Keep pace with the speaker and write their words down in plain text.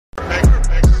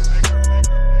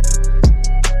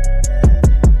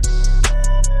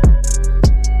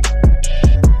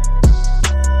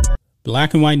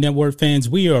Black and White Network fans,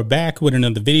 we are back with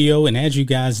another video, and as you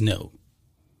guys know,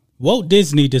 Walt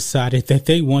Disney decided that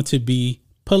they want to be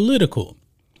political.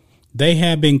 They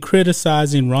have been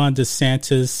criticizing Ron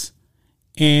DeSantis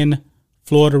and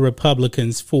Florida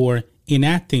Republicans for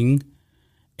enacting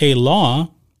a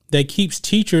law that keeps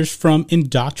teachers from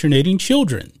indoctrinating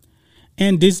children.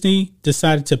 And Disney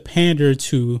decided to pander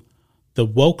to the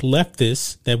woke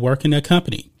leftists that work in their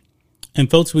company.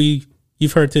 And folks,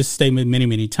 you've heard this statement many,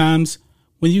 many times.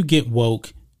 When you get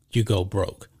woke, you go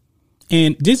broke.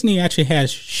 And Disney actually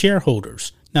has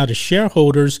shareholders. Now, the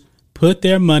shareholders put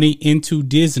their money into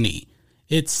Disney,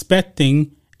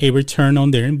 expecting a return on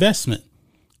their investment.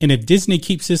 And if Disney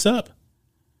keeps this up,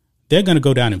 they're going to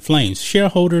go down in flames.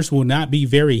 Shareholders will not be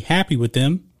very happy with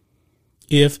them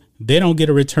if they don't get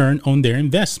a return on their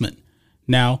investment.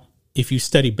 Now, if you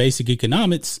study basic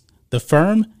economics, the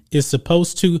firm is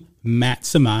supposed to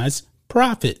maximize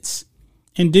profits.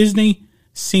 And Disney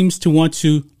seems to want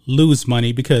to lose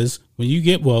money because when you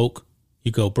get woke,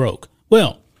 you go broke.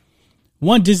 Well,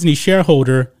 one Disney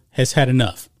shareholder has had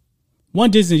enough. One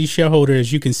Disney shareholder,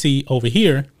 as you can see over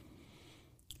here,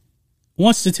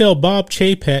 wants to tell Bob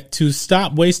Chapek to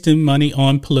stop wasting money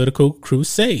on political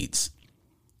crusades.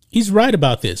 He's right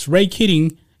about this. Ray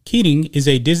Keating is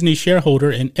a Disney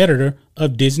shareholder and editor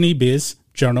of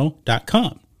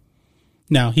DisneyBizJournal.com.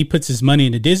 Now, he puts his money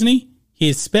into Disney. He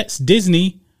expects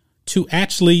Disney to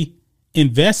actually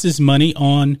invest his money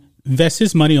on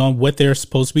what they're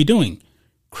supposed to be doing,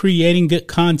 creating good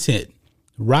content,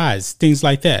 rise, things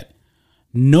like that.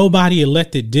 Nobody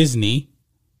elected Disney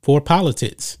for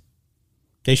politics.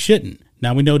 They shouldn't.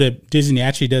 Now, we know that Disney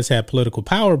actually does have political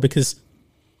power because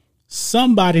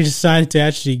somebody decided to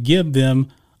actually give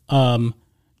them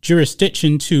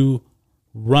jurisdiction to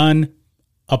run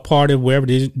a part of wherever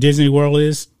Disney World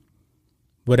is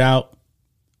without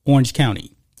Orange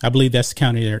County. I believe that's the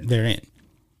county they're in.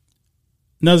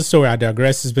 Another story, I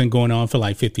digress, has been going on for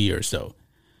like 50 years though.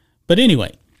 But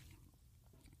anyway,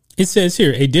 it says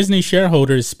here, a Disney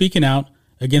shareholder is speaking out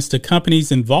against the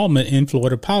company's involvement in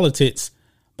Florida politics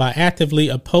by actively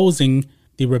opposing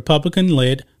the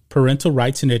Republican-led Parental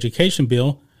Rights and Education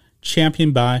bill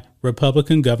championed by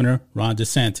Republican Governor Ron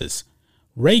DeSantis.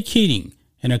 Ray Keating,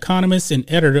 an economist and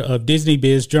editor of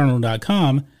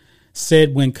DisneyBizJournal.com,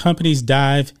 said when companies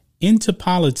dive into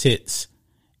politics,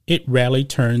 it rarely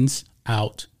turns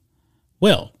out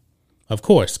well. Of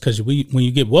course, because when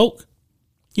you get woke,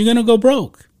 you're going to go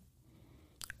broke.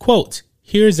 Quote,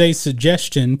 here's a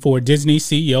suggestion for Disney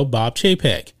CEO Bob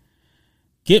Chapek.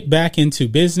 Get back into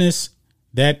business,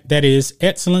 that is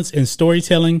excellence in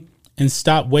storytelling, and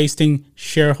stop wasting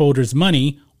shareholders'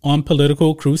 money on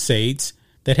political crusades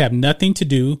that have nothing to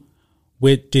do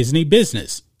with Disney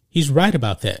business. He's right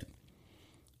about that.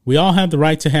 We all have the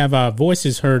right to have our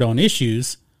voices heard on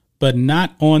issues, but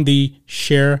not on the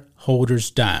shareholders'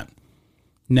 dime.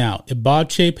 Now, if Bob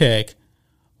Chapek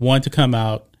wanted to come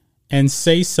out and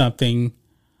say something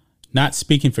not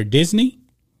speaking for Disney,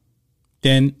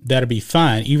 then that'll be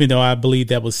fine, even though I believe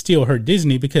that will still hurt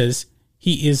Disney because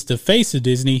he is the face of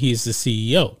Disney. He is the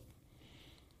CEO.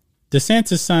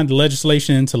 DeSantis signed the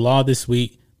legislation into law this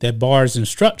week that bars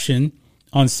instruction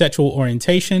on sexual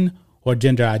orientation or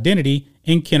gender identity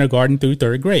in kindergarten through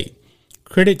third grade.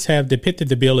 Critics have depicted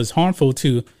the bill as harmful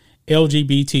to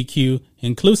LGBTQ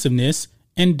inclusiveness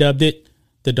and dubbed it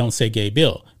the Don't Say Gay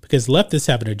bill because leftists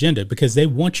have an agenda because they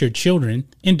want your children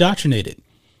indoctrinated.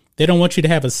 They don't want you to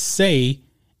have a say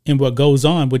in what goes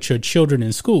on with your children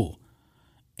in school.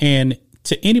 And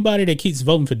to anybody that keeps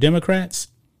voting for Democrats,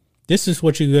 this is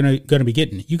what you're going to be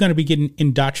getting. You're going to be getting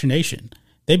indoctrination.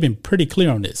 They've been pretty clear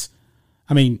on this.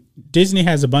 I mean, Disney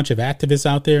has a bunch of activists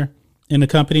out there in the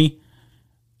company.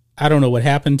 I don't know what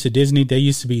happened to Disney. They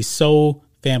used to be so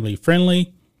family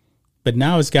friendly, but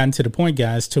now it's gotten to the point,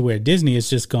 guys, to where Disney has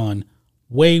just gone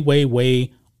way, way,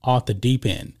 way off the deep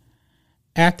end.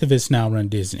 Activists now run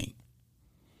Disney.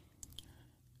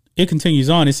 It continues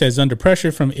on. It says, under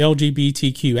pressure from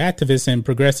LGBTQ activists and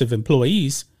progressive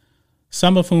employees,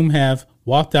 some of whom have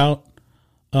walked out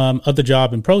of the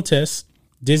job in protest,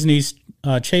 Disney's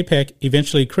Chapek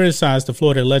eventually criticized the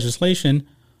Florida legislation,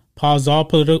 paused all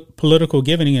political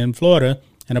giving in Florida,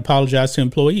 and apologized to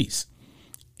employees.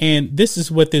 And this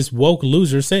is what this woke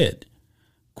loser said.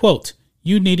 Quote,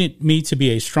 you needed me to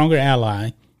be a stronger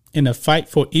ally in a fight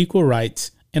for equal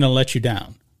rights, and I'll let you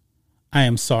down. I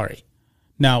am sorry.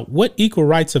 Now, what equal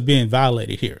rights are being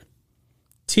violated here?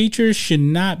 Teachers should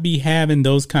not be having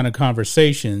those kind of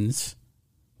conversations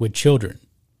with children.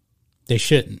 They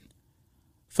shouldn't.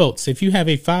 Folks, if you have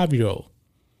a 5-year-old,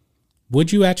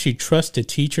 would you actually trust a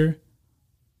teacher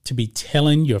to be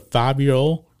telling your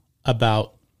 5-year-old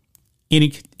about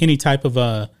any type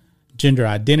of gender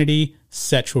identity,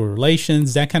 sexual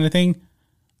relations, that kind of thing,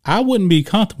 I wouldn't be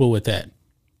comfortable with that.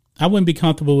 I wouldn't be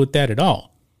comfortable with that at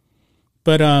all.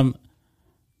 But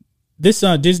this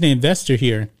Disney investor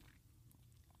here,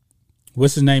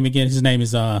 what's his name again? His name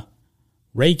is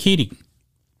Ray Keating.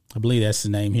 I believe that's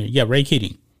his name here. Yeah, Ray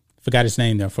Keating. Forgot his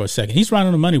name there for a second. He's right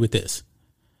on the money with this.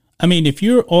 I mean, if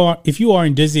you are a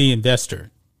Disney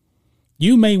investor,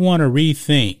 you may want to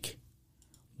rethink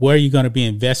where you're going to be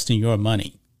investing your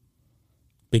money.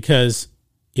 Because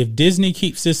if Disney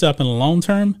keeps this up in the long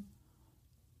term,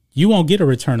 you won't get a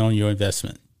return on your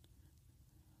investment.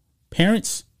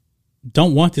 Parents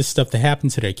don't want this stuff to happen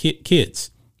to their kids.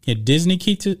 If Disney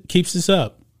keeps this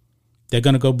up, they're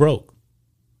going to go broke.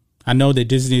 I know that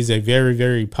Disney is a very,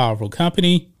 very powerful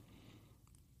company.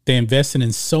 They invested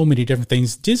in so many different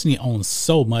things. Disney owns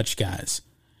so much, guys.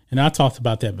 And I talked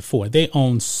about that before. They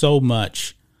own so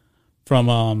much,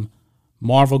 from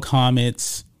Marvel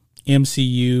Comics,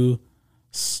 MCU,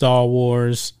 Star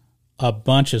Wars, a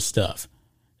bunch of stuff.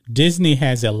 Disney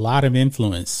has a lot of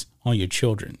influence on your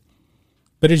children.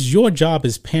 But it's your job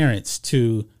as parents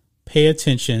to pay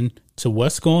attention to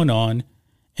what's going on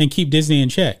and keep Disney in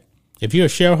check. If you're a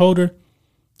shareholder,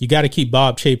 you got to keep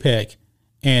Bob Chapek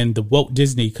and the Walt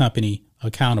Disney Company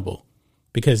accountable,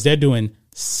 because they're doing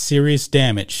serious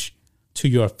damage to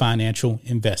your financial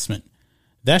investment.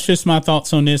 That's just my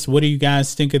thoughts on this. What do you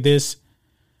guys think of this?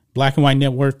 Black and White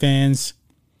Network fans,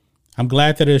 I'm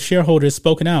glad that a shareholder has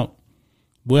spoken out.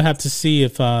 We'll have to see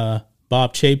if Bob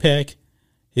Chapek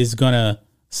is going to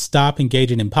stop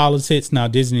engaging in politics. Now,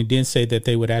 Disney did say that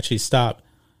they would actually stop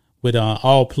with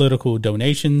all political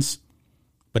donations,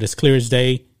 but it's clear as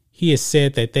day, he has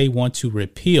said that they want to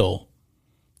repeal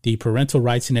the Parental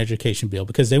Rights and Education Bill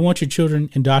because they want your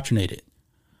children indoctrinated.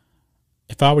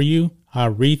 If I were you,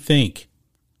 I'd rethink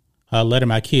letting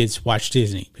my kids watch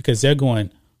Disney, because they're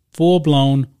going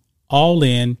full-blown,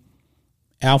 all-in,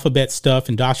 alphabet stuff,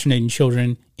 indoctrinating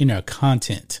children in their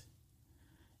content.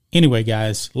 Anyway,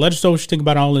 guys, let us know what you think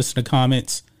about all this in the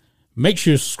comments. Make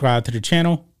sure you subscribe to the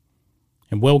channel,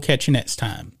 and we'll catch you next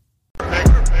time.